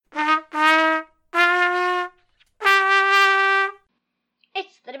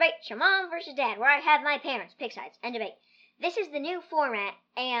debate, mom versus dad, where I have my parents pick sides and debate. This is the new format,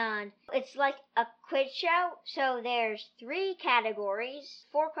 and it's like a quiz show. So there's 3 categories,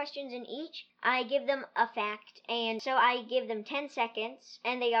 4 questions in each. I give them a fact, and so I give them 10 seconds,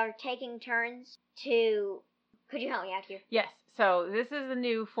 and they are taking turns to... Could you help me out here? Yes. So this is the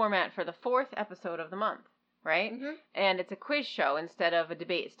new format for the 4th episode of the month, right? Mm-hmm. And it's a quiz show instead of a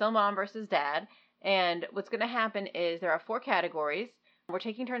debate. It's still mom versus dad. And what's going to happen is there are 4 categories. We're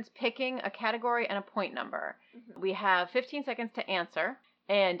taking turns picking a category and a point number. Mm-hmm. We have 15 seconds to answer.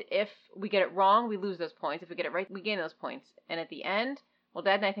 And if we get it wrong, we lose those points. If we get it right, we gain those points. And at the end, well,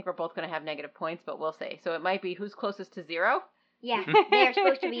 Dad and I think we're both going to have negative points, but we'll see. So it might be who's closest to 0. Yeah, they're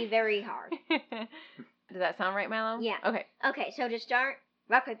supposed to be very hard. Does that sound right, Milo? Yeah. Okay. Okay, so to start,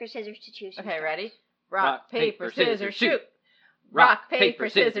 rock, paper, scissors to choose. Okay, ready? Rock, paper, scissors, shoot. Rock, paper,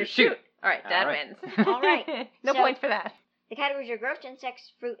 scissors, shoot. All right, Dad wins. All right. No points for that. The categories are gross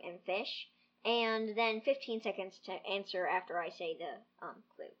insects, fruit, and fish. And then 15 seconds to answer after I say the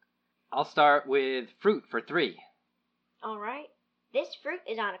clue. I'll start with fruit for 3. All right. This fruit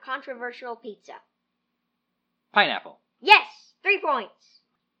is on a controversial pizza. Pineapple. Yes! 3 points.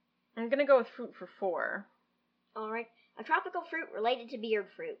 I'm going to go with fruit for 4. All right. A tropical fruit related to beard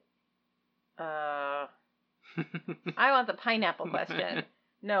fruit. I want the pineapple question.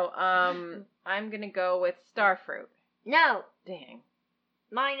 No, I'm going to go with star fruit. No. Dang.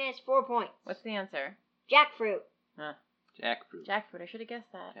 Minus 4 points. What's the answer? Jackfruit. Jackfruit. Jackfruit. I should have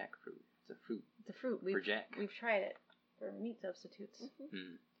guessed that. Jackfruit. It's a fruit. It's a fruit. For Jack. We've tried it for meat substitutes. Mm-hmm.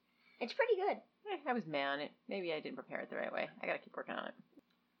 Mm. It's pretty good. I was mad on it. Maybe I didn't prepare it the right way. I got to keep working on it.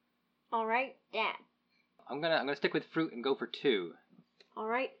 All right, Dad. I'm gonna stick with fruit and go for 2. All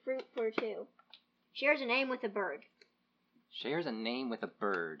right, fruit for 2. Shares a name with a bird. Shares a name with a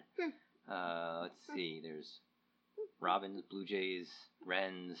bird. Let's see. There's robins, blue jays,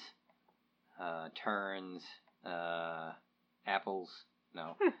 wrens, terns, apples.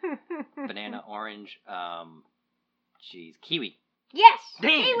 No. Banana, orange. Kiwi. Yes.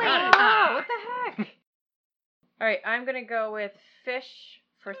 Dang, kiwi. got it. Oh, what the heck? All right, I'm gonna go with fish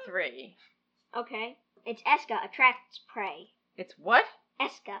for 3. Okay. It's Esca attracts prey. It's what?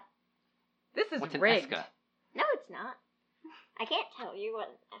 Esca. This is What's an rigged. Esca? No, it's not. I can't tell you what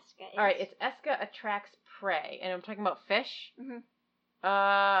an Esca is. All right, it's Esca attracts prey, and I'm talking about fish. Mm-hmm.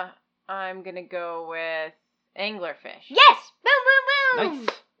 I'm gonna go with anglerfish. Yes! Boom, boom, boom!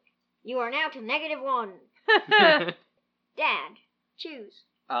 Nice. You are now to -1. Dad, choose.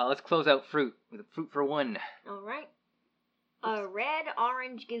 Let's close out fruit with a fruit for 1. All right. A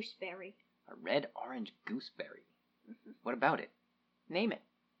red-orange gooseberry. A red-orange gooseberry. What about it? Name it.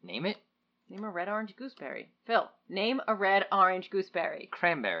 Name it? Name a red-orange gooseberry. Phil, name a red-orange gooseberry.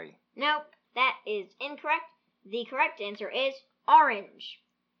 Cranberry. Nope, that is incorrect. The correct answer is orange.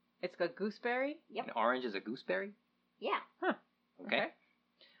 It's a gooseberry? Yep. An orange is a gooseberry? Yeah. Huh. Okay.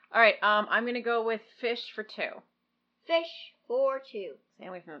 All right, I'm going to go with fish for 2. Fish for 2. Stay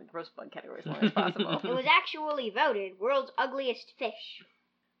away from the gross bug category as long as possible. It was actually voted world's ugliest fish.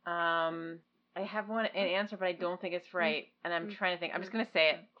 I have an answer, but I don't think it's right, and I'm trying to think. I'm just going to say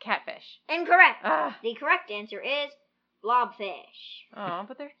it. Catfish. Incorrect. Ah. The correct answer is blobfish. Oh,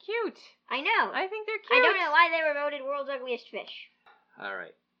 but they're cute. I know. I think they're cute. I don't know why they were voted world's ugliest fish. All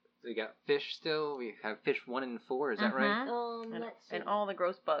right. So we got fish still. We have fish 1 and 4. Is that right? Let's see. And all the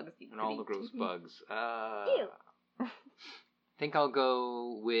gross bugs. And all the gross bugs. Ew. I think I'll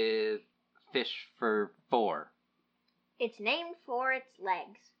go with fish for 4. It's named for its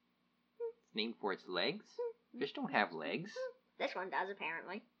legs. It's named for its legs? Fish don't have legs. This one does,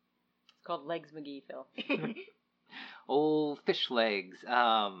 apparently. It's called Legs McGee, Phil. Oh, fish legs.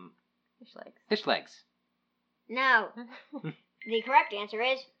 Fish legs. Fish legs. No. The correct answer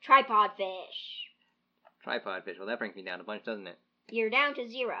is tripod fish. Tripod fish. Well, that brings me down a bunch, doesn't it? You're down to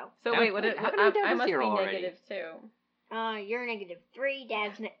 0. So Down- wait, how come you're down I to must be 0 already? negative 2. You're -3.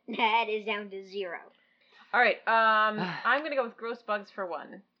 Dad is down to 0. All right, I'm going to go with gross bugs for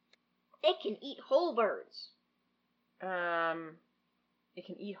 1. It can eat whole birds. It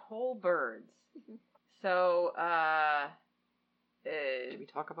can eat whole birds. So, Did we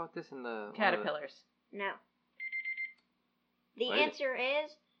talk about this in the... caterpillars. No. The What is it? answer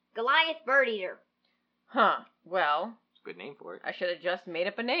is Goliath bird eater. Huh. Well, It's a good name for it. I should have just made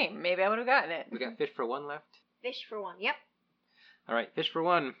up a name. Maybe I would have gotten it. We got fish for 1 left. Fish for 1. Yep. All right, fish for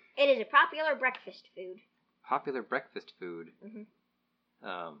 1. It is a popular breakfast food. Popular breakfast food. Mm-hmm.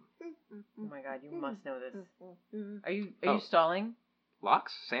 Oh my god, you must know this. Mm-hmm. Are you Oh. stalling?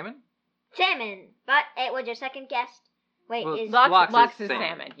 Lox? Salmon? Salmon. But it was your second guess. Wait, Well, is... Lox is Lox is salmon.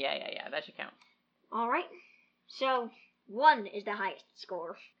 salmon. Yeah, that should count. All right. So, 1 is the highest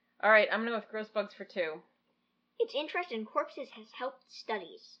score. All right, I'm gonna go with gross bugs for 2. Its interest in corpses has helped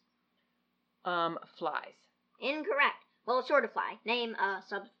studies. Flies. Incorrect. Well, a sort of fly. Name a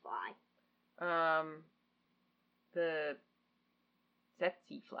subfly. The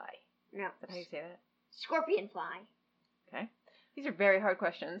tsetse fly. No. Is that how you say that? Scorpion fly. Okay. These are very hard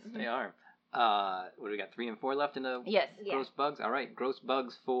questions. They are. What do we got? 3 and 4 left in the Yes. Yeah. gross bugs? All right, gross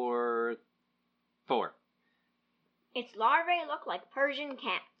bugs for 4. Its larvae look like Persian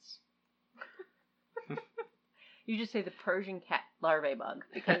cats. You just say the Persian cat larvae bug,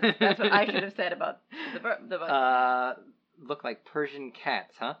 because that's what I should have said about the bug. Look like Persian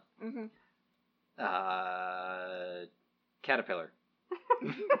cats, huh? Mm-hmm. Caterpillar.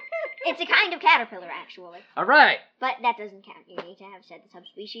 It's a kind of caterpillar, actually. All right. But that doesn't count. You need to have said the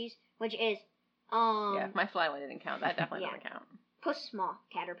subspecies, which is, Yeah, if my fly one didn't count. That definitely Yeah. doesn't count. puss moth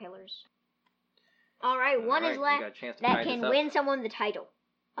caterpillars. Alright, one is You left got a chance to that tie can this up. win someone the title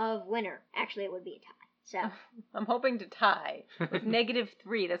of winner. Actually, it would be a tie. So, I'm hoping to tie with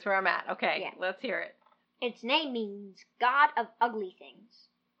 -3. That's where I'm at. Okay, Yeah. let's hear it. its name means God of Ugly Things.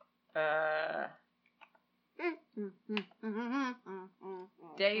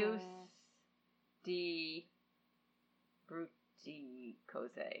 Deus di Bruti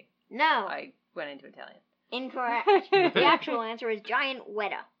Cose. No, I went into Italian. incorrect. The actual answer is Giant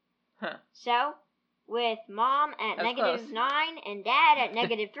Weta. Huh. So, with Mom at That was close. -9 and Dad at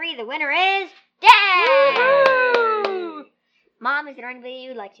 -3, the winner is Dad! Woo! Mom, is there anybody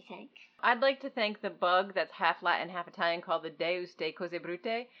you'd like to thank? I'd like to thank the bug that's half Latin, half Italian, called the Deus de Cose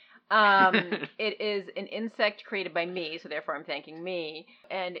Brute. It is an insect created by me, so therefore I'm thanking me.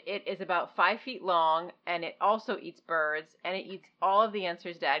 And it is about 5 feet long, and it also eats birds, and it eats all of the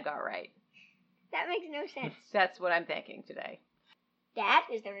answers Dad got right. That makes no sense. That's what I'm thanking today. Dad,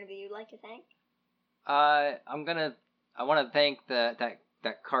 is there anybody you'd like to thank? I want to thank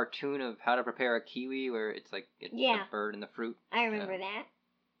that cartoon of how to prepare a kiwi, where it's like Yeah. the bird and the fruit. I remember that.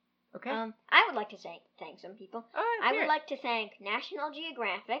 Okay? I would like to thank some people. Oh, I would like to thank National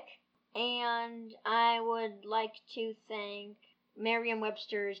Geographic, and I would like to thank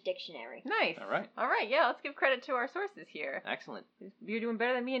Merriam-Webster's Dictionary. Nice. All right. All right, yeah, let's give credit to our sources here. Excellent. You're doing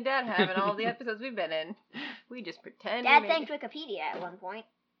better than me and Dad have in all the episodes we've been in. We just pretend. Dad we made thanked it. Wikipedia at one point.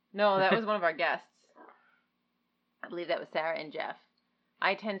 No, that was one of our guests. I believe that was Sarah and Jeff.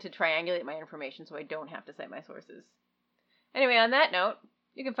 I tend to triangulate my information so I don't have to cite my sources. Anyway, on that note,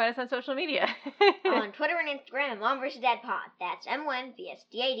 you can find us on social media. On Twitter and Instagram at Mom vs. Dad Pod. That's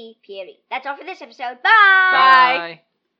MOMVSDADPOD. That's all for this episode. Bye! Bye.